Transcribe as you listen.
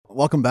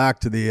Welcome back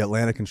to the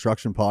Atlanta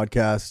Construction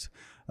Podcast.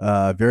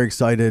 Very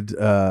excited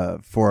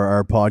for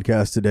our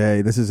podcast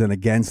today. This is an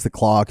Against the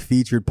Clock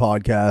featured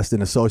podcast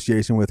in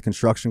association with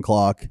Construction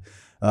Clock,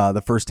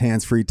 the first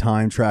hands-free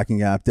time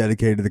tracking app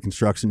dedicated to the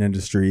construction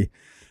industry.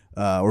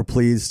 We're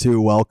pleased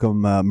to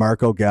welcome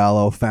Marco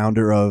Gallo,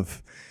 founder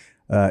of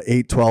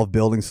EightTwelve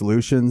Building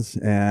Solutions,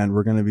 and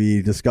we're going to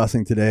be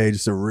discussing today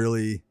just a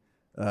really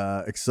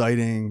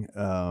exciting,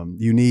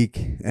 unique,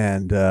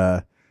 and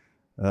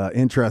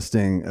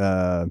interesting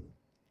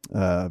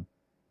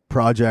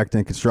project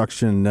and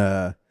construction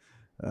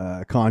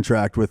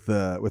contract with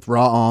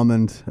Raw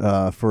Almond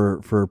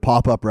for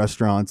pop-up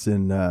restaurants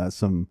in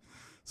some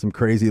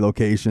crazy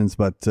locations.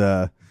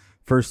 But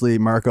firstly,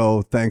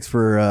 Marco, thanks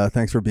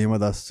for being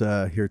with us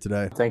here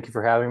today. Thank you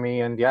for having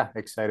me, and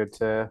excited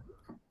to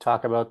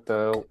talk about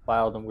the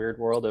wild and weird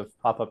world of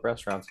pop-up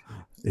restaurants.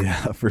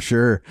 Yeah, for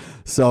sure.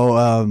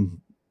 So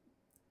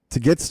to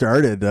get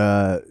started,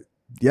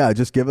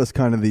 just give us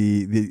kind of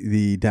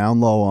the down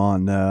low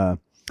on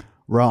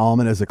Raw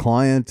Almond as a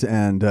client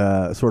and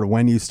sort of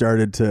when you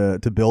started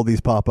to build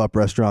these pop-up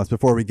restaurants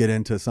before we get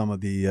into some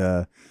of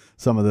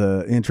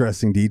the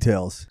interesting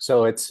details.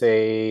 So it's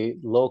a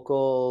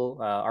local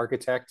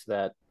architect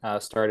that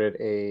started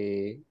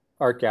a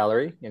art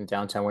gallery in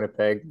downtown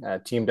Winnipeg,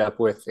 teamed up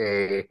with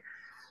a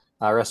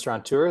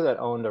restaurateur that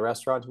owned a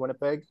restaurant in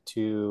Winnipeg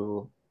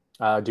to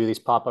do these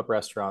pop-up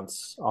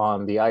restaurants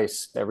on the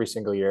ice every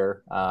single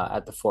year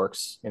at the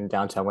Forks in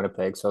downtown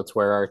Winnipeg. So it's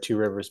where our two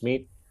rivers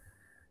meet.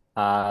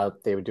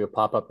 They would do a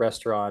pop-up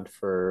restaurant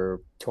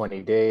for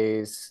 20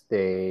 days.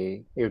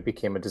 It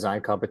became a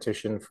design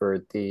competition for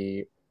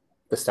the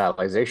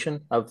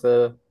stylization of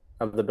the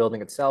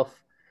building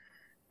itself.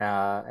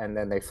 And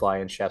then they fly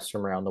in chefs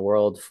from around the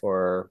world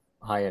for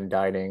high-end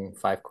dining,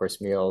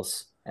 5-course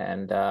meals.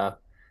 And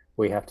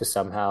we have to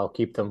somehow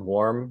keep them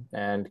warm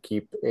and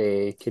keep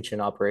a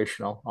kitchen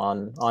operational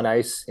on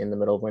ice in the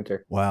middle of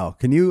winter. Wow.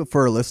 Can you,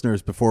 for our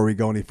listeners, before we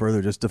go any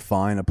further, just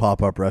define a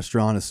pop-up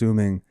restaurant,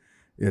 assuming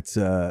it's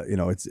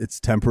it's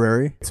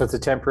temporary? So it's a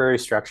temporary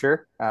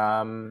structure.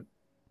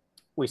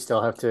 We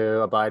still have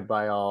to abide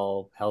by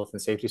all health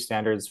and safety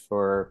standards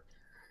for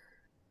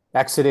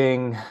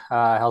exiting,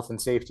 health and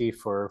safety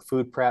for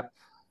food prep,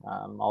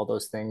 all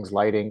those things,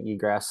 lighting,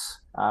 egress.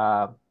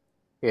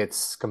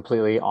 It's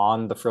completely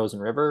on the frozen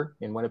river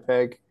in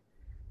Winnipeg.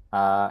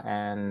 I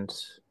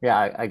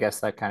guess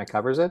that kind of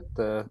covers it.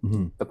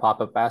 The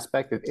pop-up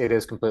aspect, it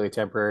is completely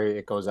temporary.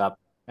 It goes up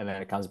and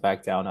then it comes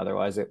back down.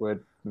 Otherwise, it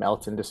would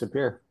melt and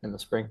disappear in the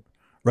spring.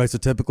 Right. So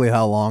typically,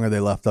 how long are they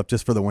left up?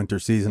 Just for the winter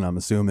season, I'm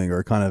assuming,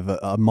 or kind of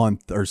a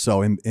month or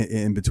so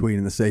in between,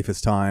 in the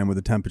safest time where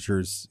the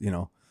temperatures,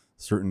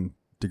 certain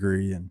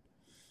degree. And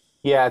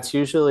yeah, it's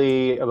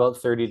usually about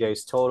 30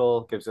 days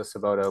total. Gives us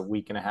about a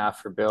week and a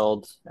half for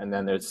build, and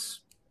then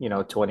there's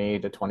 20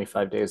 to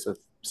 25 days of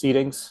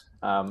seatings,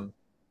 and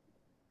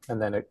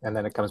then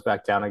it comes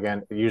back down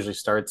again. It usually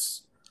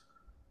starts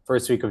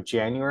first week of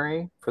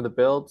January for the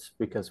build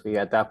because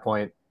at that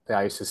point the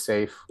ice is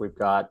safe. We've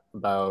got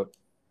about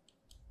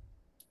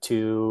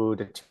 2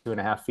 to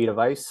 2.5 feet of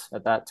ice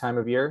at that time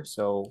of year,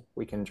 so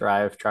we can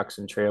drive trucks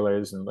and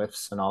trailers and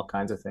lifts and all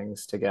kinds of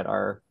things to get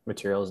our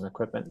materials and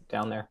equipment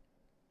down there.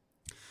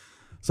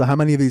 So how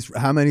many of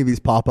these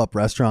pop-up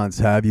restaurants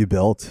have you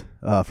built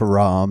for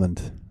Raw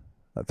Almond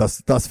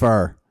thus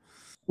far?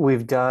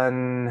 We've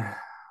done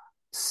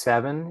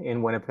 7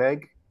 in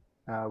Winnipeg.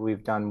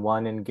 We've done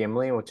 1 in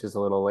Gimli, which is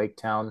a little lake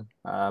town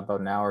about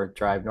an hour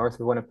drive north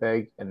of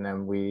Winnipeg, and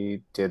then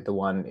we did the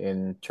one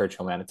in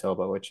Churchill,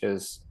 Manitoba, which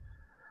is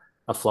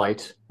a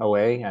flight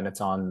away, and it's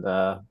on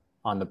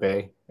the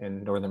bay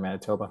in northern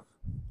Manitoba.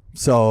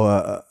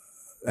 So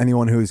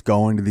anyone who's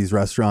going to these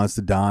restaurants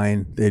to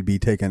dine, they'd be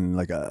taking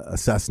like a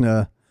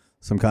Cessna,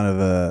 some kind of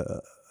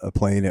a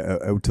plane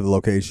out to the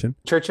location.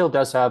 Churchill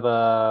does have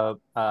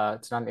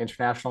it's not an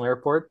international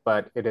airport,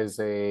 but it is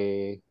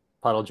a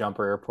puddle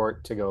jumper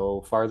airport to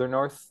go farther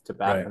north to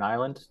Baffin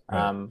Island.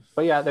 Right.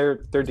 But yeah,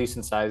 they're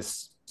decent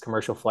sized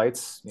commercial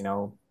flights,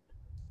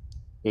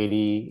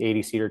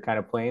 80 seater kind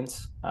of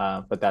planes.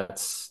 But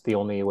that's the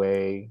only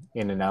way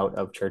in and out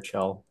of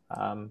Churchill.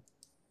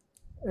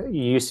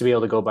 You used to be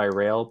able to go by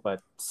rail, but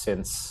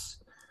since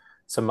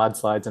some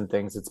mudslides and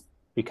things, it's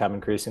become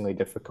increasingly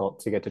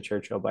difficult to get to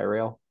Churchill by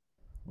rail.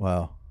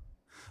 Wow.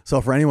 So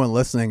for anyone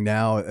listening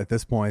now at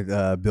this point,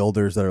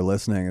 builders that are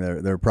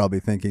listening, they're probably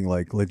thinking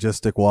like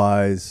logistic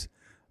wise,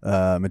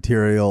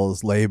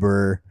 materials,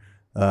 labor,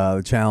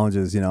 the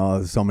challenges,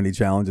 so many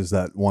challenges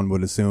that one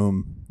would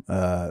assume.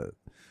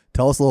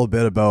 Tell us a little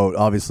bit about,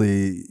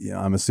 obviously,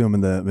 I'm assuming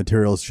the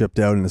materials shipped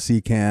out in a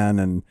sea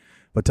can,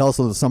 but tell us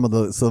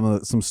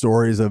some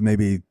stories of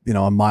maybe,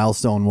 a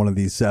milestone, one of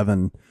these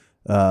 7,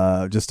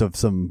 just of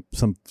some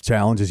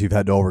challenges you've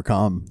had to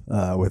overcome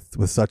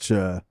with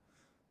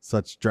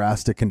such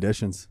drastic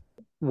conditions.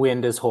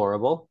 Wind is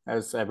horrible,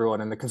 as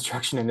everyone in the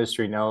construction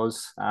industry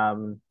knows.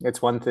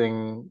 It's one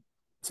thing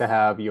to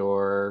have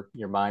your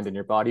mind and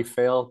your body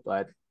fail,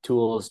 but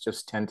tools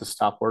just tend to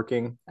stop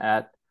working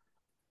at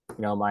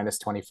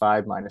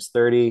 -25,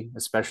 -30,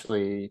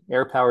 especially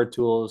air powered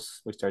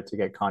tools. We start to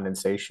get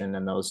condensation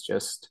and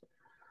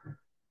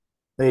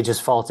they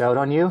just fault out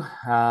on you.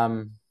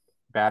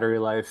 Battery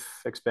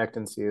life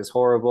expectancy is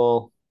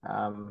horrible.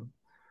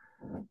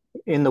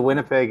 In the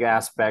Winnipeg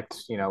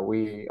aspect,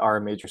 we are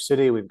a major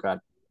city. We've got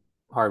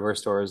hardware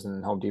stores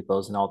and Home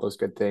Depots and all those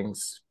good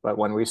things. But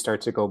when we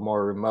start to go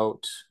more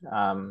remote,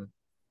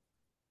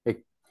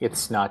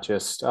 it's not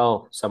just,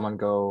 oh, someone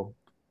go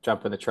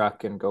jump in the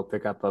truck and go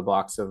pick up a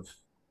box of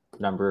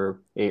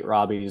number 8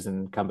 Robbies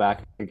and come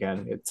back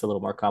again. It's a little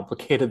more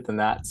complicated than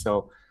that.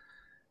 So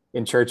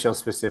in Churchill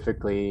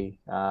specifically,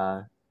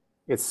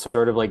 it's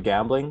sort of like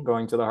gambling,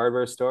 going to the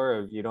hardware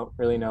store. You don't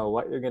really know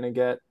what you're going to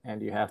get,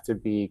 and you have to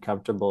be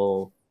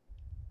comfortable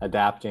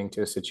adapting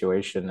to a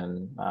situation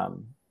and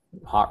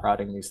hot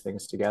rodding these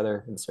things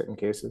together in certain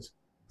cases.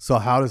 So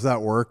how does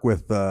that work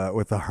with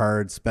the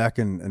hard spec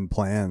and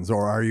plans,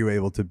 or are you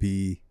able to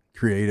be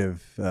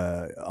creative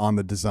on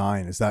the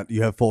design? Is that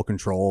you have full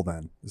control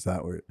then? Is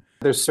that what?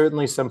 There's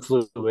certainly some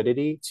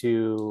fluidity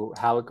to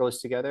how it goes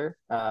together.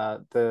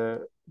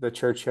 The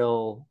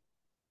Churchill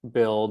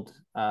build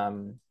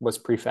was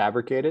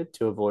prefabricated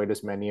to avoid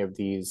as many of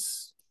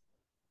these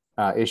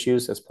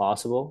issues as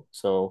possible.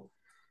 So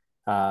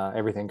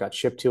everything got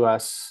shipped to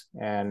us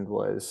and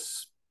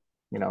was,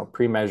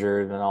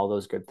 pre-measured and all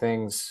those good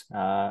things.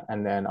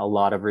 And then a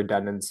lot of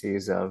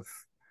redundancies of,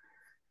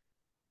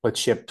 let's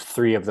ship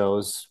 3 of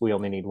those, we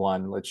only need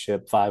 1. Let's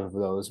ship 5 of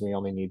those, we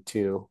only need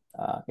 2.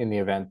 In the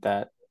event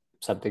that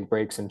something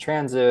breaks in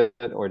transit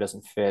or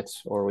doesn't fit,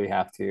 or we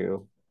have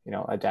to,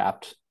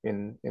 adapt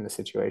in the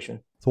situation.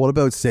 So what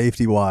about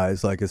safety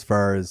wise, like as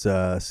far as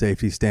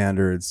safety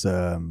standards?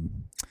 You're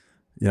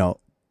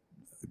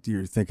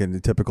thinking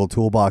the typical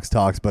toolbox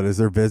talks, but is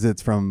there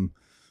visits from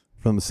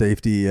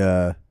safety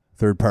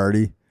third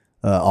party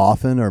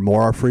often or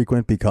more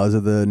frequent because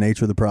of the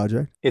nature of the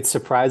project? It's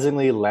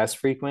surprisingly less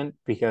frequent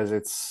because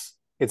it's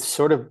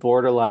sort of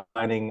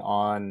borderlining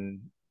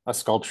on a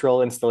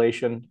sculptural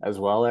installation as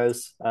well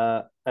as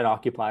an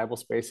occupiable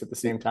space at the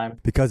same time.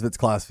 Because of its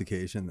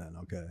classification then.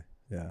 Okay.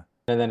 Yeah.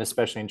 And then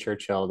especially in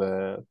Churchill,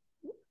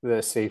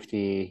 the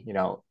safety,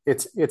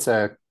 it's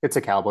a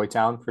cowboy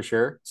town for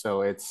sure.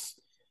 So it's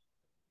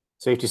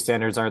safety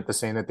standards aren't the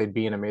same that they'd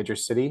be in a major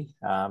city.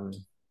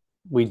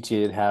 We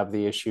did have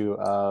the issue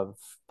of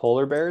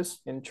polar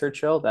bears in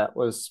Churchill. That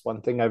was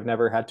one thing I've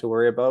never had to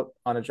worry about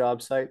on a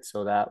job site.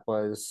 So that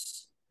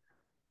was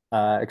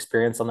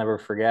experience I'll never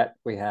forget.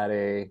 We had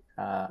a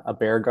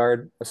bear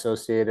guard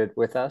associated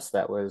with us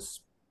that was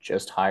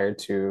just hired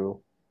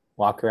to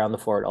walk around the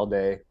fort all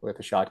day with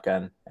a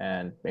shotgun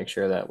and make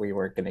sure that we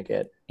weren't going to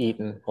get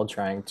eaten while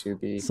trying to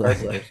be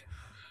burglars.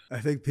 I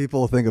think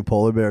people think of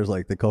polar bears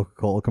like the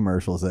Coca-Cola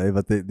commercials,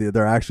 but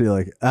they're actually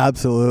like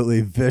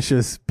absolutely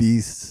vicious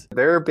beasts.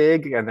 They're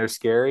big and they're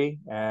scary,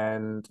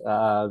 and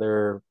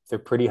they're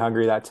pretty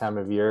hungry that time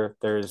of year.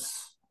 There's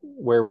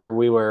where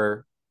we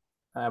were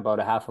about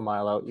a half a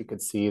mile out, you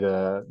could see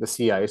the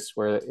sea ice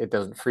where it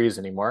doesn't freeze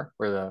anymore,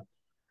 where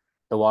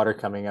the water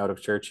coming out of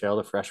Churchill,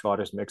 the fresh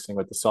water is mixing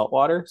with the salt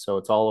water, so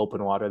it's all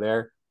open water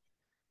there,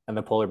 and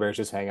the polar bears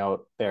just hang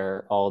out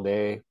there all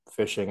day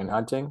fishing and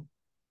hunting.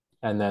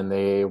 And then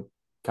they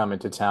come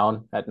into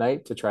town at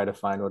night to try to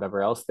find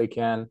whatever else they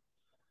can,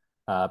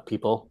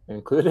 people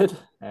included.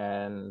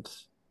 And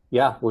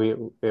yeah, it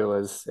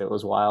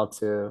was wild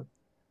to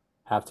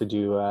have to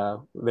do.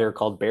 They're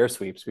called bear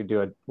sweeps. We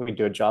do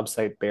a job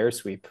site bear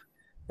sweep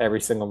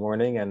every single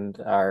morning, and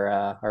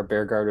our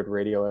bear guard would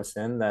radio us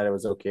in that it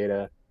was okay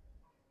to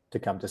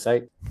come to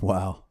site.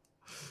 Wow.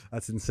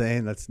 That's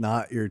insane. That's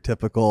not your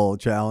typical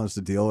challenge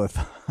to deal with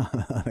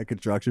on a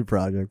construction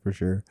project for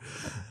sure.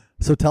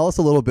 So tell us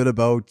a little bit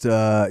about,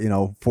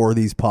 for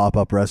these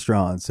pop-up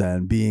restaurants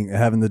and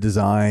having the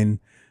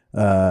design,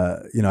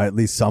 at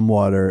least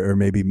somewhat or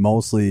maybe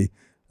mostly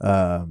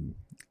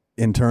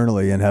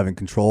internally and having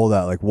control of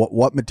that. Like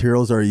what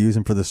materials are you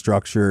using for the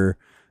structure?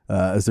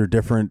 Is there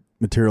different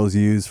materials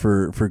used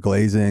for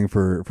glazing,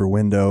 for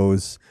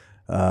windows?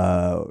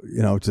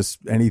 Just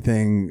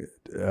anything,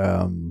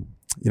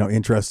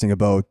 interesting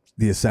about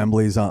the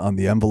assemblies on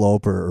the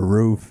envelope or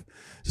roof.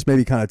 Just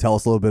maybe kind of tell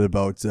us a little bit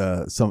about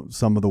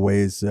some of the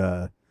ways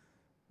the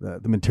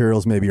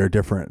materials maybe are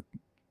different.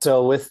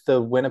 So with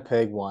the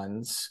Winnipeg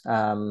ones,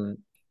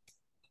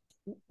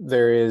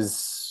 there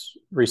is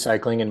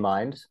recycling in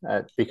mind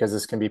because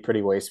this can be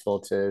pretty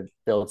wasteful to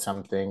build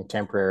something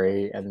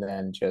temporary and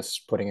then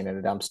just putting it in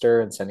a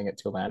dumpster and sending it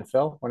to a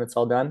landfill when it's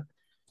all done.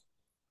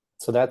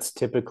 So that's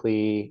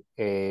typically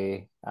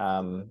a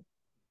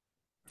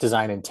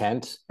design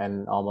intent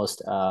and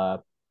almost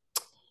a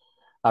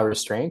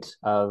restraint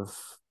of,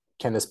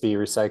 can this be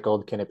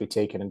recycled? Can it be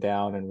taken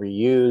down and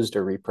reused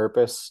or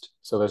repurposed?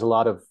 So there's a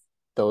lot of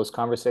those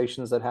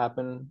conversations that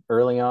happen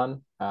early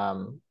on.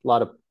 A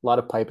lot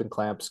of pipe and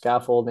clamp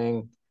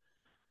scaffolding.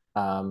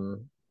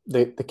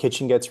 The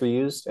kitchen gets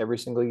reused every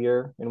single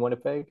year in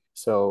Winnipeg.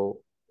 So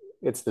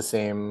it's the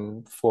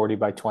same 40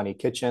 by 20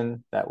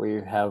 kitchen that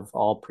we have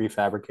all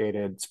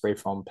prefabricated spray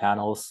foam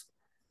panels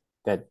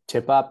that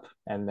tip up,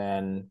 and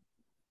then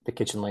the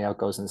kitchen layout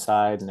goes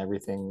inside, and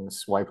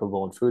everything's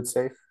wipeable and food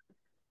safe.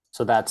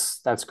 So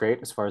that's great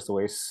as far as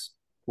the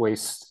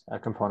waste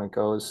component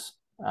goes.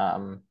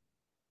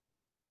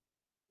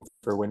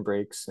 For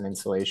windbreaks and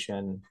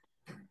insulation,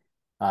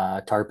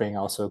 tarping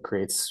also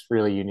creates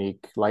really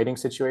unique lighting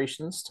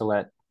situations to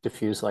let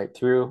diffuse light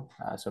through.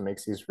 So it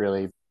makes these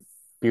really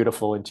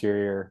beautiful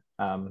interior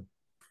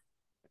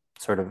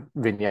sort of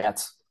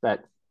vignettes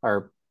that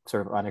are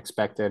sort of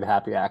unexpected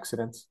happy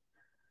accidents.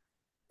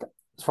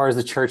 As far as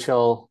the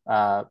Churchill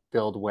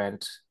build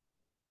went,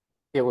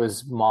 it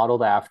was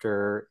modeled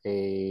after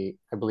I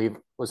believe,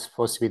 was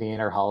supposed to be the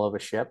inner hull of a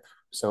ship.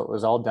 So it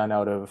was all done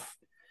out of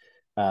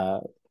uh,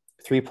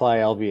 3-ply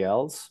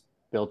LVLs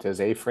built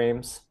as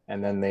A-frames,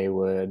 and then it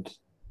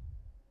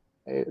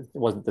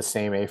wasn't the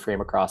same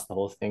A-frame across the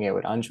whole thing. It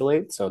would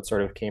undulate. So it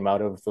sort of came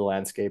out of the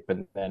landscape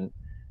and then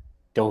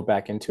dove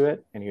back into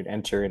it, and you'd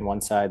enter in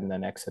one side and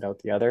then exit out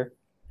the other.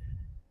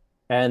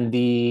 And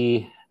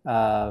the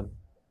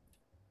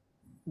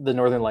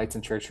Northern Lights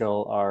in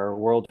Churchill are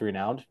world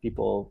renowned.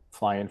 People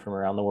fly in from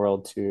around the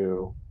world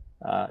to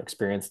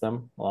experience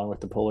them, along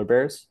with the polar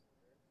bears.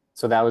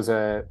 So that was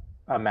a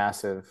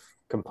massive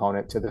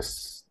component to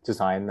this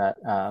design that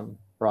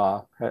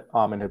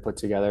Amon had put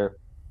together.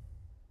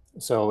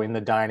 So in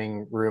the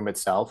dining room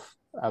itself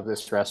of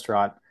this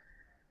restaurant,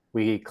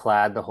 we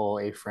clad the whole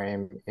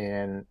A-frame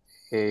in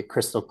a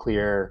crystal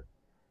clear,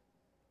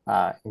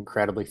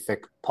 incredibly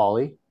thick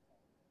poly,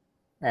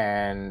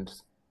 and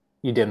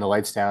you dim the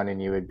lights down,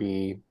 and you would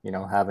be,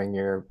 having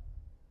your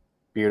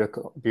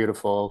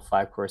beautiful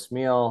 5-course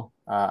meal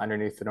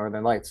underneath the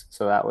Northern Lights.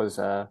 So that was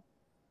a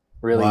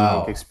really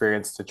unique Wow.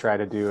 experience to try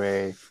to do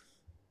a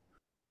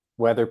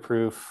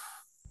weatherproof,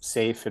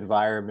 safe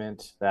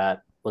environment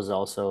that was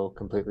also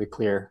completely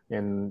clear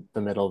in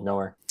the middle of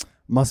nowhere.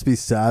 Must be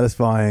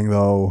satisfying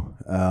though,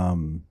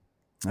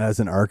 as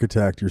an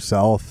architect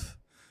yourself,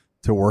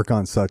 to work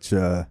on such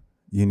a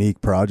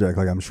unique project.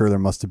 Like I'm sure there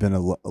must have been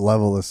a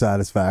level of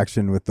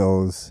satisfaction with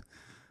those,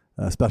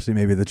 especially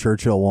maybe the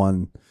Churchill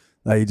one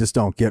that you just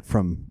don't get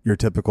from your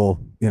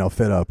typical,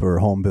 fit up or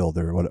home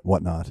builder or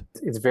whatnot.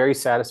 It's very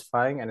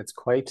satisfying, and it's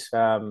quite,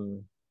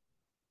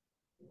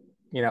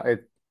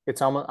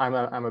 it's almost,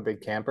 I'm a big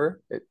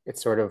camper.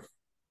 It's sort of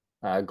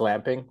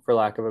glamping, for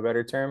lack of a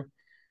better term.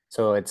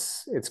 So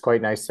it's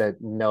quite nice to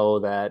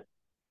know that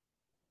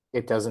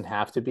it doesn't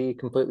have to be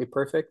completely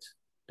perfect,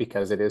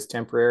 because it is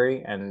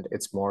temporary, and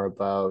it's more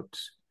about,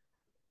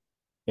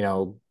 you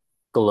know,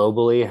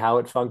 globally how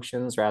it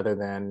functions, rather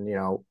than,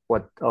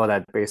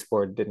 that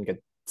baseboard didn't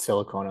get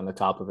silicone on the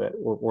top of it.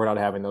 We're not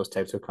having those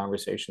types of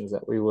conversations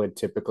that we would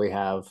typically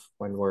have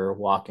when we're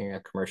walking a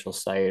commercial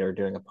site or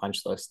doing a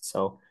punch list.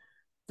 So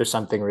there's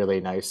something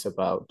really nice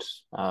about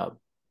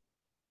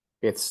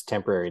its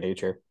temporary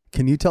nature.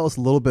 Can you tell us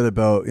a little bit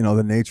about,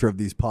 the nature of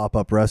these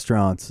pop-up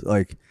restaurants?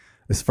 Like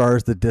as far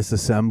as the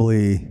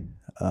disassembly,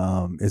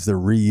 is there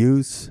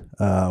reuse?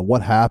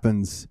 What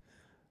happens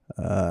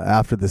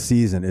after the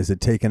season? Is it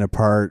taken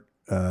apart,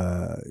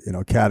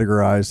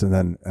 categorized,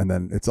 and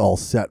then it's all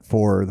set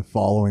for the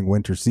following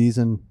winter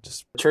season?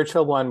 Just The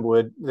Churchill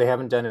one they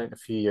haven't done it in a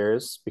few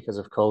years because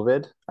of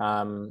COVID,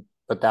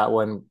 but that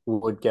one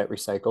would get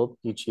recycled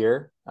each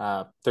year.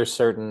 There's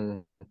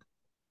certain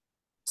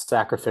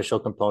sacrificial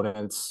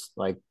components,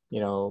 like,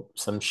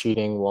 some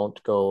sheeting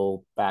won't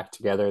go back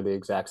together the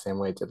exact same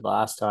way it did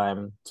last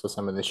time. So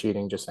some of the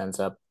sheeting just ends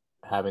up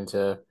having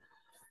to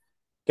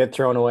get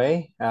thrown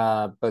away.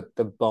 But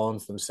the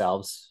bones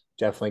themselves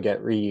definitely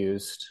get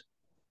reused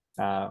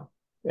uh,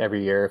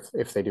 every year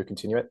if they do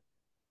continue it.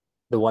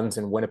 The ones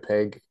in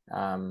Winnipeg,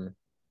 the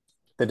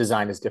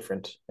design is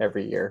different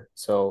every year.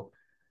 So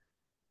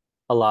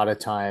a lot of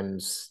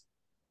times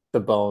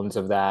the bones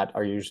of that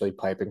are usually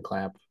pipe and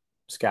clamp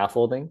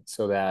scaffolding,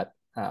 so that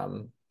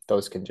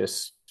those can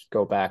just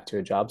go back to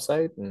a job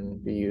site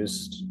and be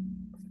used,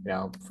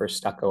 for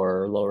stucco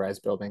or low-rise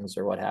buildings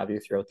or what have you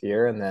throughout the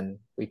year, and then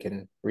we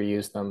can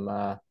reuse them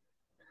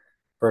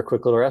for a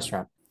quick little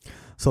restaurant.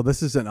 so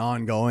this is an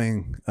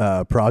ongoing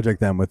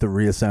project then with the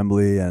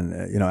reassembly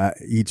and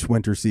each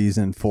winter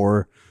season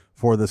for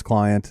this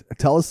client.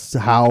 Tell us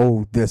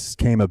how this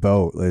came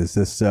about. Is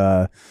this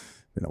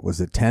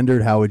was it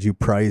tendered? How would you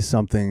price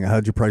something? How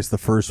did you price the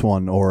first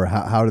one, or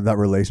how did that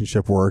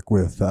relationship work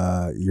with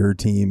your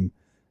team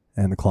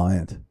and the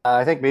client?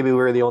 I think maybe we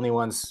were the only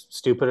ones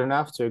stupid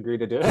enough to agree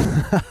to do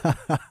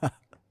it.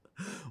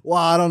 Well,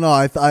 I don't know.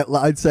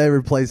 I'd say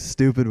replace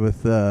stupid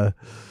with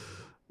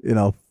you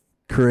know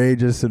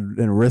courageous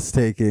and risk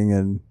taking,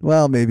 and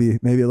well, maybe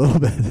a little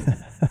bit.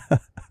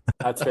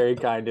 That's very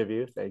kind of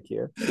you. Thank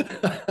you.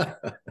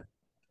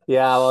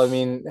 Yeah, well, I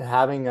mean,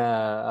 having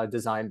a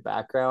design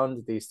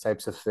background, these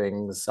types of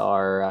things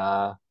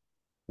are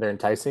they're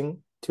enticing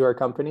to our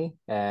company,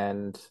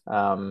 and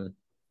they're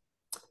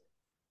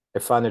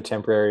fun, they're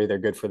temporary, they're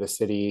good for the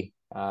city.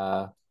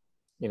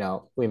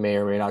 We may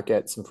or may not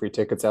get some free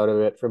tickets out of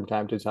it from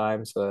time to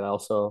time, so that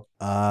also.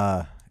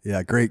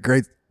 Yeah, great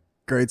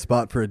Great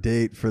spot for a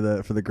date for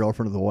the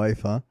girlfriend of the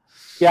wife, huh?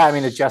 Yeah, I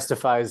mean, it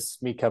justifies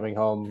me coming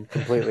home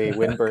completely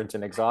windburnt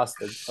and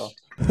exhausted. So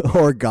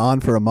Or gone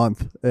for a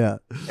month. Yeah.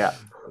 yeah.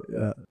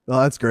 Yeah. Well,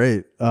 that's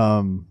great.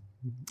 I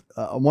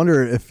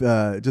wonder if,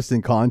 just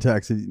in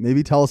context,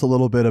 maybe tell us a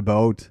little bit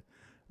about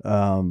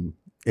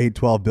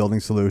 812 Building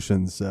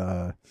Solutions.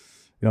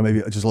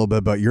 Maybe just a little bit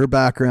about your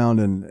background,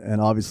 and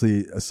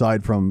obviously,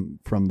 aside from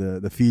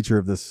the feature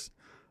of this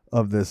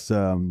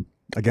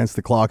Against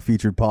the Clock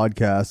featured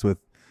podcast with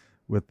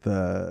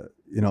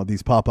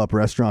these pop up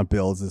restaurant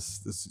builds,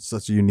 this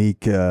such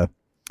unique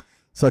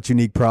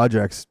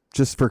projects.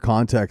 Just for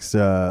context,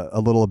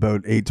 a little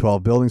about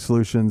 812 Building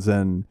Solutions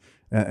and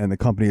the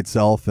company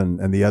itself,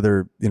 and the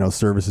other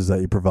services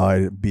that you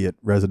provide, be it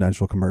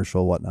residential,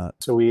 commercial, whatnot.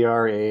 So we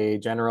are a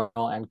general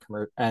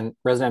and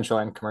residential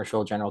and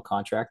commercial general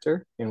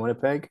contractor in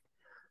Winnipeg.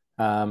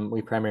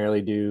 We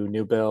primarily do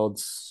new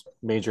builds,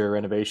 major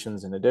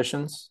renovations and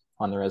additions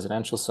on the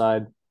residential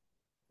side,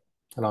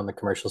 and on the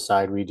commercial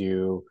side, we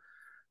do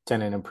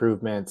tenant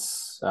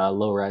improvements,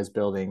 low-rise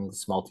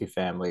buildings,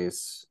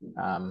 multifamilies,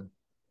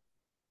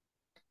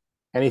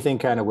 anything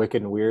kind of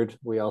wicked and weird.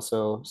 We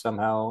also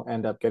somehow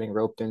end up getting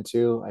roped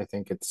into. I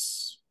think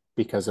it's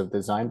because of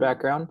design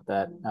background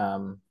that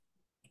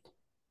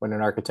when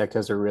an architect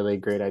has a really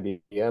great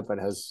idea but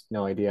has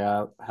no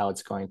idea how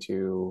it's going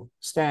to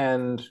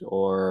stand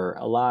or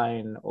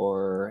align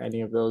or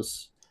any of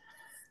those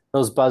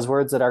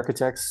buzzwords that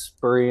architects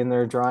bury in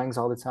their drawings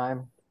all the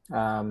time,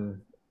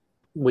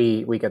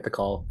 we get the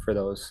call for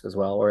those as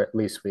well, or at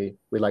least we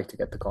like to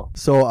get the call.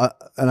 So,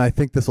 and I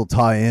think this will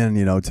tie in,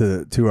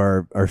 to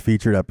our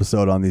featured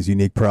episode on these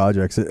unique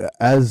projects.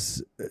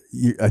 As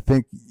I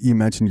think you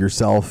mentioned,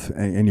 yourself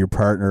and your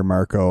partner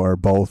Marco are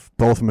both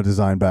from a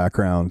design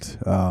background.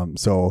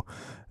 So,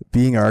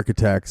 being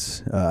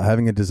architects,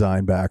 having a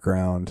design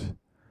background,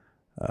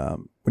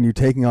 when you're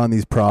taking on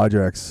these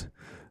projects,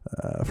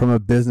 from a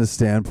business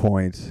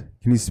standpoint,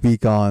 can you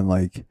speak on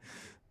like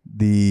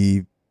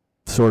the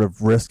sort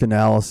of risk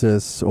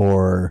analysis,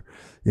 or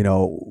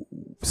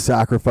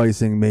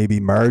sacrificing maybe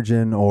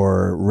margin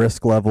or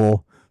risk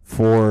level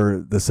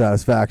for the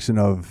satisfaction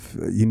of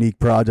unique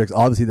projects?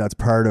 Obviously that's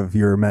part of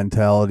your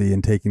mentality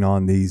in taking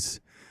on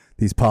these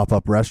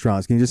pop-up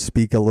restaurants. Can you just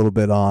speak a little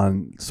bit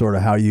on sort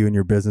of how you and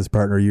your business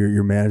partner,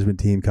 your management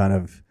team, kind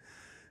of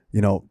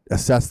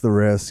assess the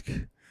risk?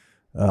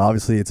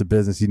 Obviously it's a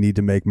business, you need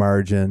to make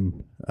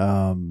margin,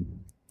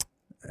 and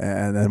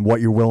then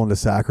what you're willing to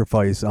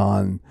sacrifice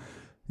on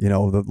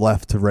the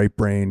left to right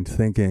brain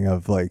thinking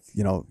of, like,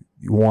 you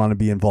want to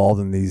be involved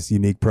in these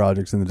unique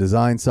projects in the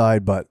design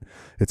side, but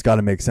it's got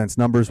to make sense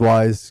numbers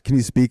wise. Can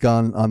you speak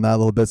on that a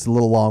little bit? It's a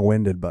little long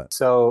winded, but.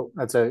 So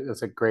that's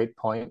a great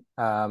point.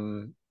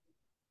 To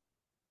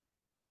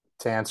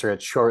answer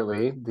it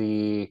shortly,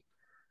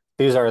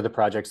 these are the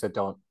projects that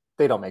don't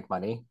make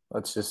money.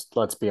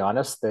 Let's be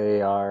honest.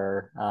 They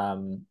are,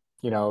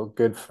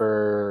 good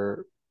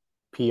for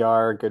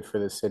PR, good for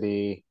the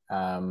city.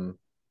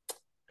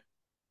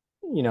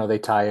 They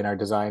tie in our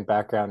design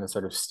background and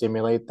sort of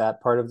stimulate that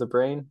part of the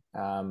brain.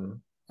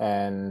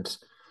 And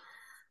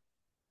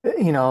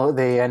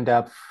they end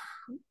up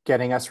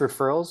getting us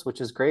referrals,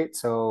 which is great.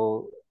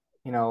 So,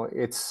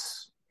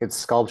 it's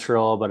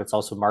sculptural, but it's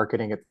also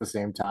marketing at the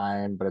same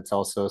time, but it's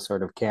also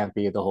sort of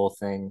campy, the whole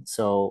thing.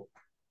 So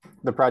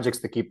the projects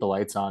that keep the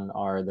lights on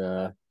are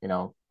the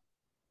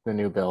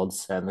new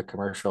builds and the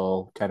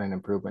commercial tenant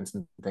improvements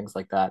and things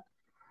like that.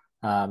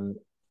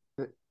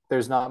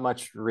 There's not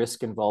much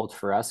risk involved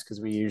for us because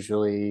we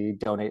usually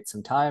donate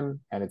some time,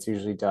 and it's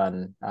usually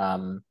done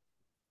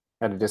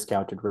at a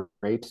discounted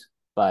rate.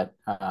 But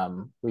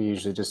we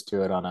usually just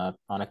do it on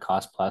a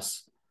cost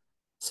plus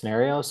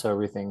scenario, so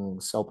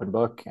everything's open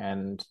book,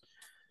 and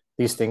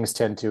these things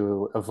tend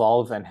to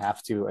evolve and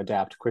have to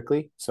adapt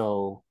quickly.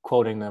 So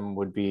quoting them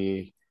would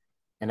be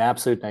an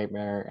absolute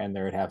nightmare, and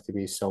there would have to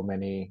be so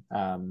many.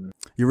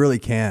 You really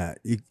can't.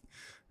 You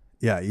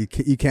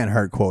can't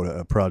hard quote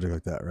a project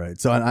like that, right?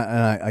 So, and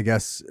I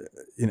guess,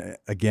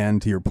 again,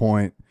 to your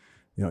point,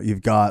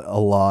 you've got a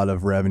lot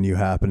of revenue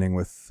happening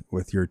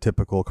with your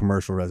typical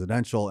commercial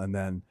residential, and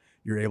then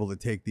you're able to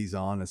take these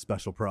on as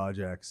special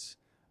projects,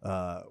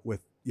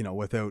 with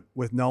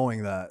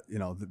knowing that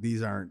that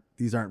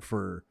these aren't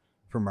for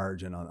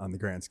margin on the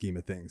grand scheme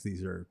of things.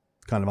 These are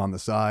kind of on the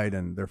side,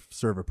 and they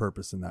serve a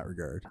purpose in that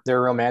regard.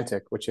 They're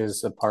romantic, which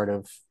is a part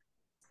of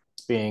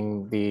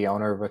being the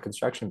owner of a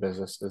construction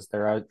business. Is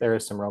there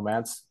is some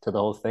romance to the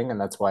whole thing,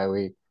 and that's why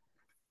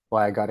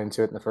I got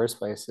into it in the first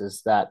place,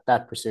 is that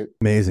pursuit.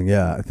 Amazing.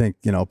 Yeah, I think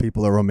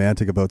people are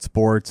romantic about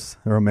sports,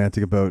 they're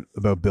romantic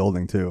about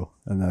building too,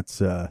 and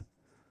that's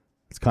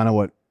it's kind of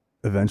what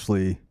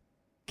eventually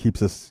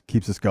keeps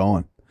us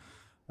going.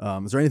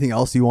 Is there anything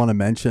else you want to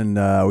mention?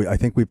 I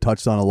think we've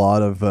touched on a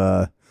lot of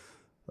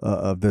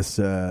this,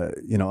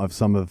 of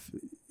some of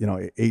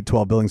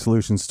 812 Building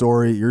Solutions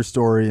story, your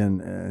story,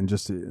 and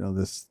just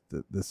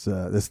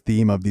this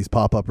theme of these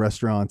pop-up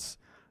restaurants.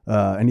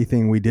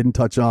 Anything we didn't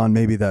touch on,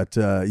 maybe that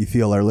you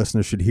feel our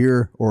listeners should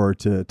hear, or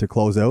to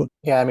close out?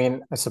 Yeah, I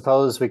mean, I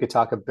suppose we could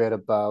talk a bit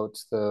about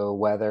the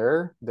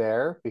weather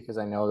there because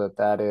I know that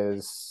that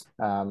is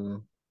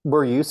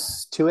we're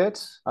used to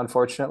it,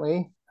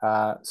 unfortunately.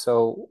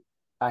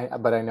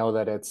 But I know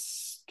that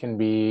it's can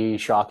be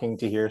shocking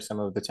to hear some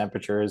of the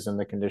temperatures and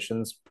the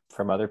conditions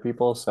from other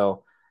people.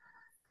 So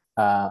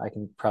I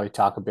can probably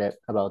talk a bit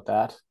about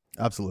that.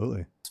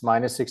 Absolutely. It's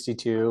minus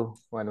 62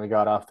 when we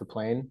got off the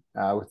plane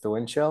with the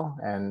wind chill,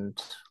 and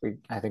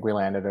I think we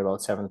landed at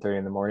about 7:30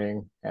 in the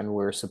morning, and we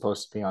were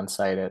supposed to be on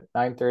site at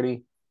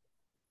 9:30.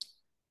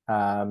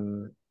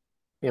 Um,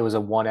 it was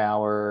a 1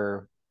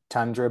 hour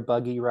tundra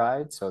buggy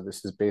ride, so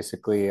this is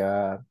basically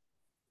a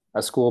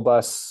school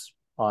bus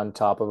on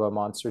top of a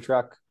monster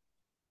truck,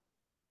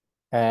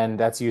 and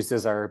that's used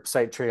as our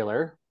site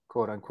trailer,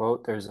 quote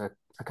unquote. There's a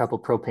couple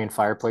propane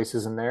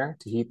fireplaces in there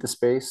to heat the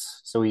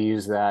space, so we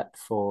use that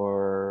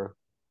for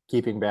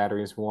keeping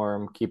batteries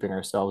warm, keeping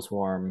ourselves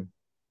warm,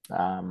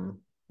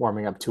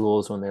 warming up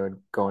tools when they would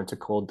go into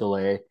cold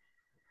delay,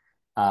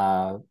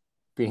 uh,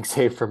 being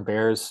safe from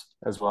bears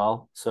as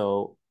well.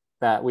 So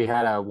that we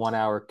had a 1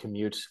 hour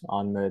commute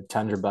on the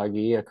tundra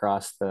buggy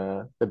across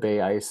the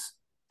bay ice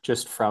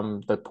just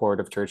from the port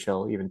of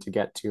Churchill even to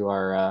get to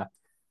our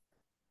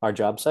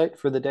job site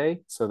for the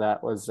day. So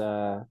that was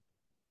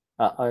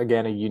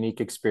again a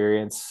unique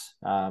experience.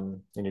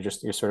 And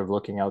you're sort of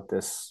looking out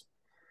this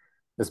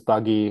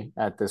buggy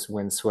at this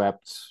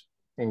windswept,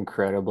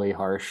 incredibly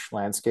harsh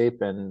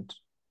landscape and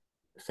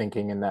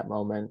thinking in that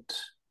moment,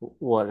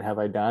 what have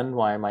I done?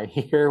 Why am I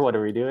here? What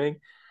are we doing?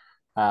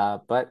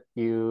 But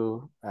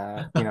You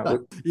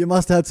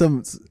must have had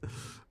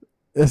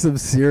some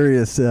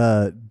serious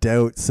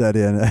doubt set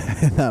in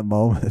that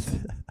moment.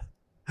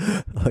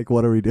 Like,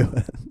 what are we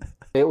doing?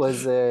 it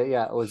was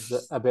yeah, it was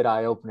a bit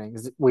eye opening.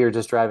 We were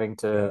just driving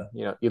to,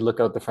 Yeah. you look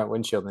out the front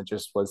windshield and it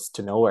just was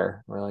to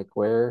nowhere. We're like,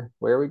 where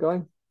are we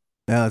going?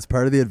 Yeah, it's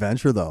part of the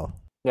adventure, though.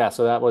 Yeah,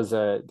 so that was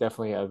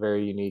definitely a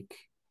very unique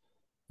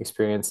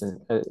experience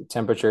and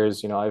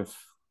temperatures.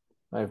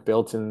 I've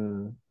built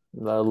in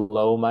the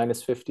low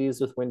minus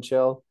 50s with wind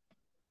chill,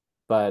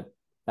 but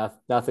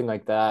nothing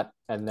like that.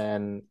 And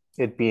then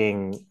it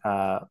being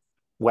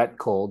wet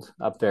cold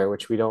up there,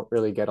 which we don't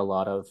really get a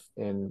lot of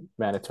in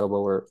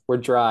Manitoba. We're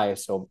dry,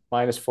 so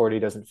minus 40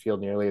 doesn't feel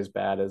nearly as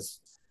bad as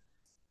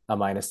a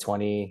minus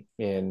 20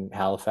 in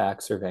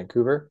Halifax or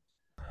Vancouver.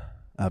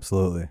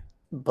 Absolutely.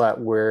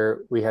 But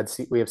we have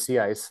sea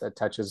ice that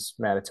touches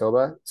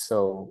Manitoba,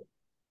 so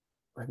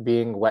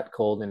being wet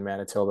cold in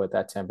Manitoba at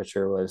that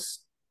temperature was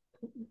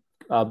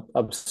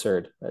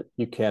absurd.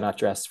 You cannot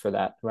dress for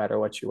that no matter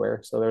what you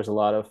wear. So there's a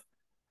lot of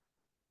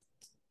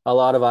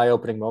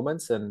eye-opening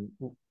moments and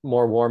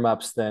more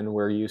warm-ups than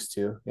we're used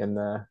to in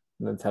the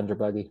Tundra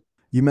buggy.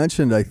 You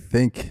mentioned, I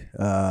think,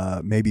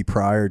 maybe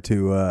prior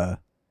to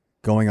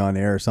going on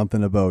air,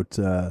 something about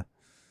uh,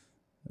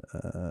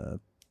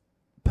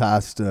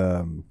 past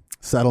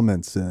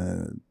settlements.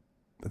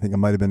 I think it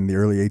might have been in the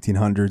early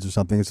 1800s or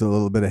something. It's a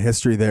little bit of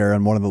history there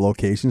on one of the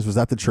locations. Was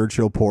that the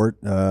Churchill port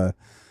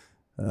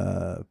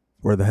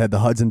where they had the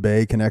Hudson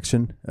Bay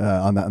connection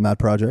on that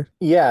project?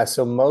 Yeah,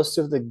 so most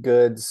of the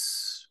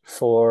goods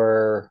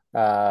for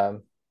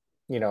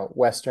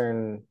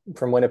Western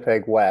from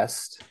Winnipeg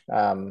West,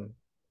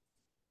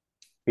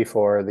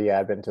 before the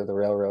advent of the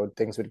railroad,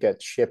 things would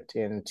get shipped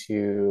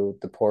into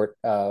the port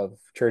of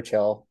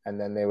Churchill, and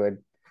then they would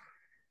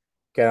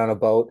get on a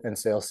boat and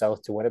sail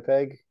south to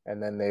Winnipeg,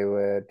 and then they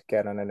would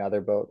get on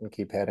another boat and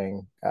keep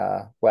heading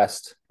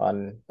west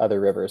on other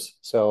rivers.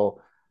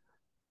 So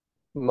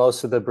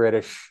most of the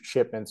British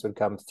shipments would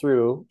come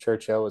through.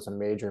 Churchill was a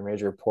major,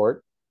 major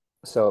port.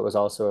 So it was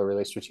also a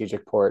really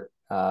strategic port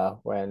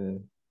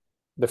when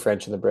the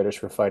French and the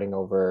British were fighting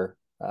over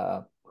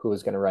who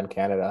was going to run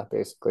Canada,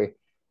 basically.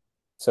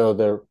 So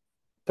the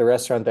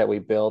restaurant that we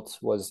built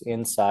was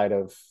inside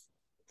of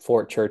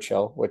Fort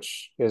Churchill,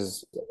 which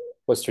was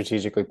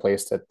strategically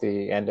placed at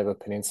the end of a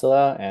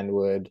peninsula and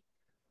would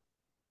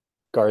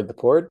guard the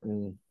port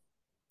and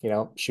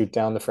shoot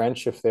down the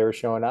French if they were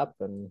showing up.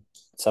 And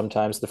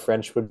sometimes the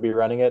French would be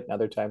running it, and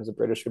other times the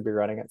British would be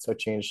running it. So it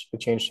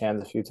changed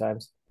hands a few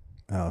times.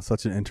 Oh,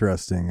 such an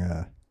interesting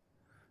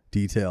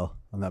detail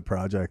on that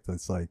project.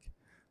 That's like,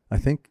 I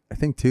think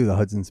too, the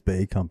Hudson's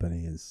Bay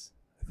Company is,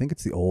 I think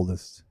it's the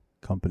oldest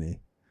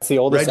company. It's the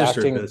oldest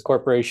Registered acting business.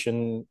 corporation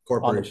on the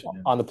Corporation.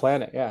 Yeah. on the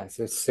planet. Yeah,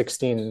 it's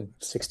 16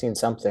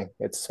 something.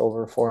 It's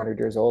over 400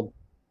 years old.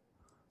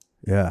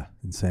 Yeah,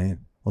 insane.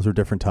 Those were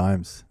different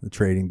times, the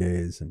trading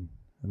days and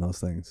those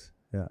things.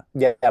 Yeah.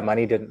 Yeah,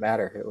 money didn't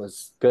matter. It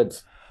was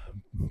goods.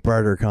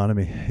 Barter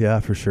economy. Yeah,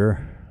 for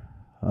sure.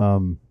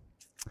 Um,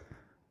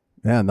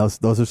 Man,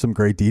 those are some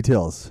great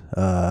details.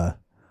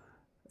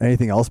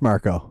 Anything else,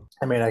 Marco?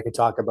 I mean, I could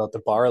talk about the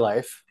bar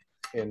life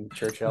in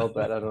Churchill,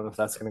 but I don't know if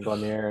that's going to go on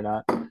the air or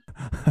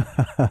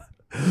not.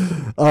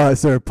 Oh,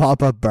 is there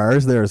pop-up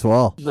bars there as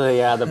well?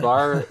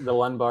 The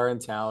one bar in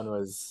town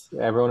was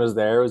everyone was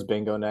there. It was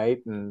bingo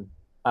night, and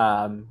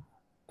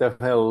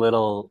definitely a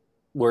little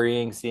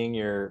worrying seeing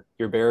your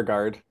bear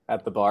guard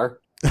at the bar.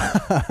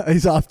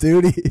 He's off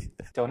duty.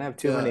 Don't have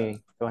too Yeah.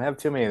 many. Don't have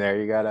too many there.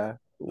 You gotta.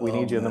 We Oh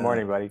need you in the man.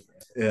 morning, buddy.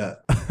 Yeah.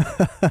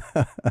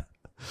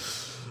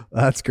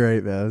 That's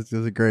great, man. It's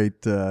just a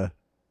great.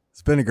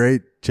 It's been a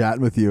great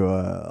chatting with you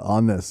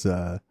on this.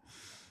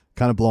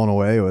 Kind of blown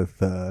away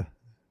with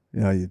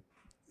you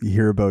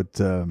hear about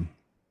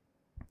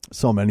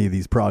so many of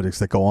these projects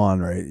that go on,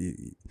 right?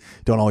 You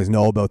don't always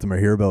know about them or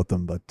hear about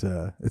them, but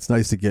it's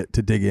nice to get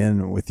to dig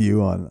in with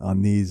you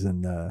on these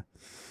and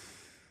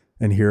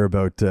hear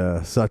about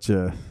such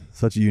a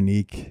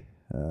unique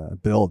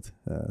build,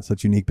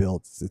 such unique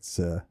builds. It's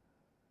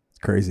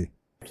crazy.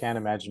 I can't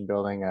imagine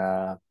building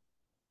a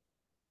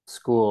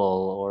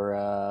school or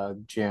a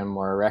gym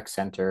or a rec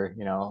center.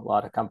 A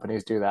lot of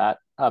companies do that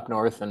up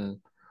north, and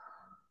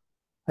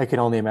I can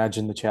only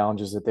imagine the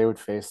challenges that they would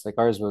face. Like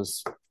ours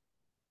was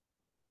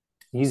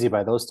easy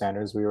by those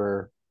standards. We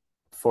were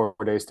 4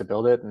 days to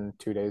build it and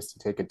 2 days to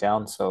take it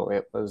down. So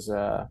it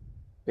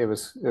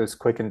was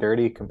quick and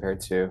dirty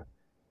compared to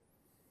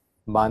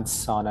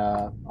months on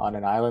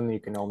an island. You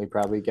can only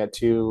probably get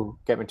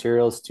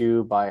materials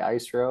to by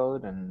ice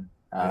road and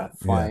Yeah.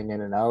 flying in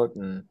and out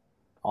and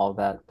all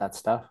that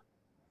stuff.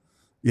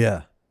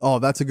 Yeah. Oh,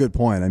 that's a good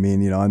point. I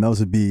mean, and those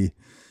would be,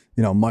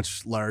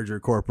 much larger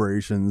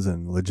corporations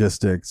and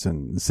logistics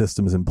and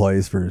systems in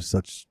place for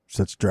such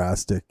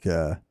drastic,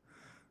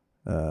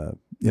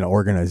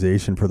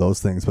 organization for those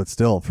things. But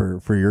still,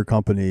 for your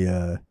company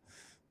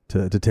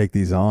to take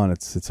these on,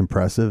 it's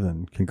impressive,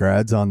 and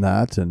congrats on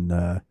that. And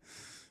yeah,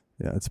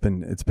 it's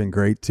been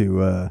great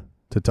to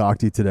talk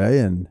to you today,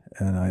 and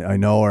I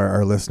know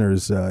our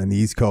listeners in the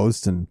East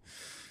Coast and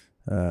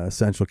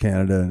Central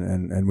Canada,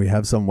 and we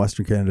have some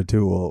Western Canada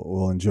too,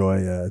 will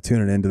enjoy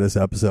tuning into this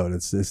episode.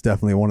 It's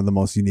definitely one of the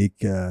most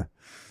unique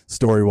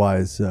story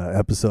wise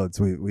episodes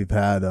we've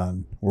had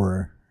on.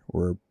 We're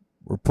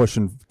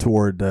pushing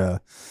toward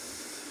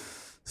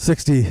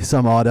 60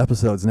 some odd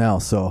episodes now,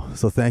 so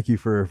thank you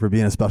for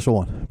being a special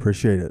one.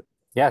 Appreciate it.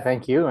 Yeah,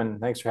 thank you, and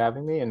thanks for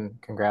having me,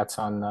 and congrats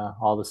on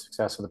all the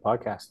success of the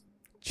podcast.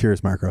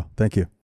 Cheers, Marco. Thank you.